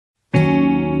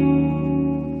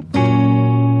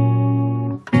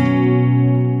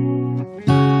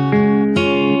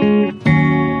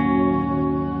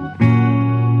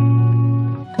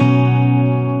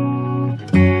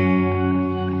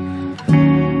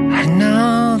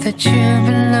that you've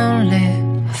been lonely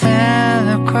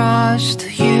there across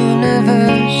the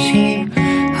universe. He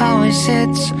always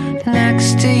sits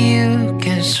next to you.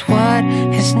 Guess what?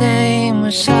 His name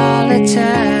was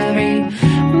Solitary.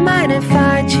 Mind if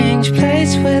I change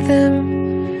place with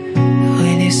him?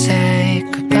 Will you say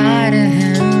goodbye to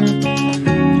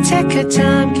him? Take your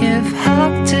time, give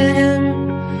hug to him,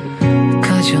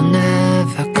 'cause you're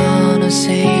never gonna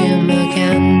see him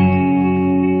again.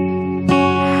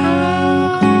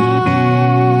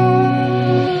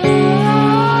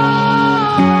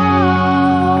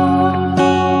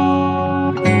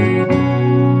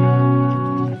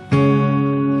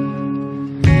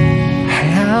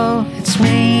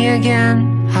 Again,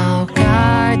 I'll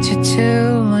guide you to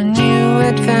a new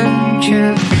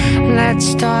adventure. Let's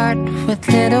start with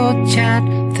little chat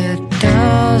that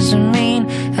doesn't mean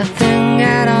a thing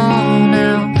at all.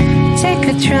 Now take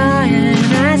a try and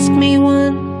ask me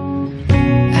one.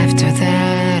 After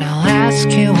that I'll ask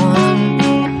you one.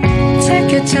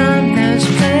 Take your time, there's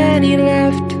plenty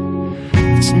left.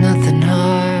 It's nothing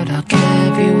hard, I'll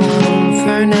give you one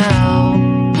for now.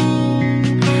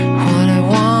 What I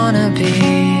wanna be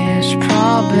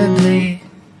probably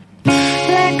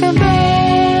like a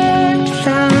bird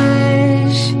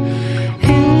flies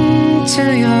into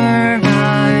your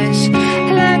eyes,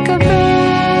 like a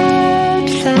bird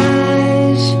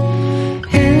flies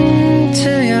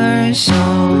into your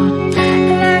soul,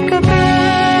 like a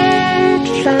bird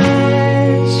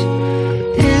flies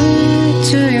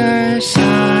into your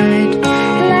side,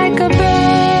 like a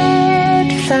bird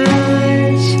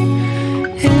flies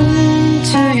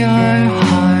into your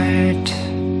heart.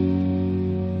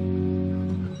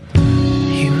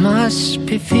 Must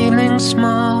be feeling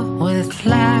small with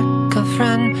lack of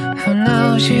friend who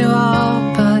knows you all.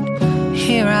 But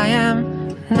here I am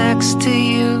next to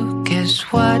you. Guess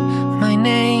what my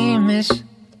name is?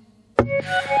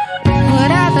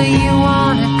 Whatever you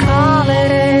wanna call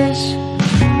it is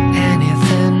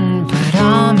anything but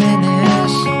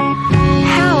ominous.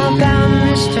 How about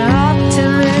Mr.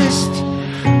 Optimist?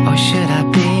 Or should I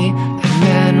be a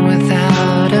man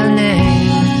without a name?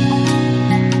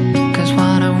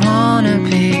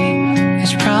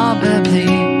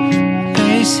 Probably,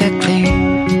 basically,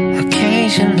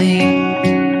 occasionally,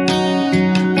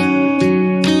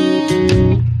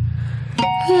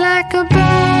 like a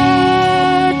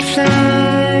bird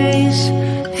flies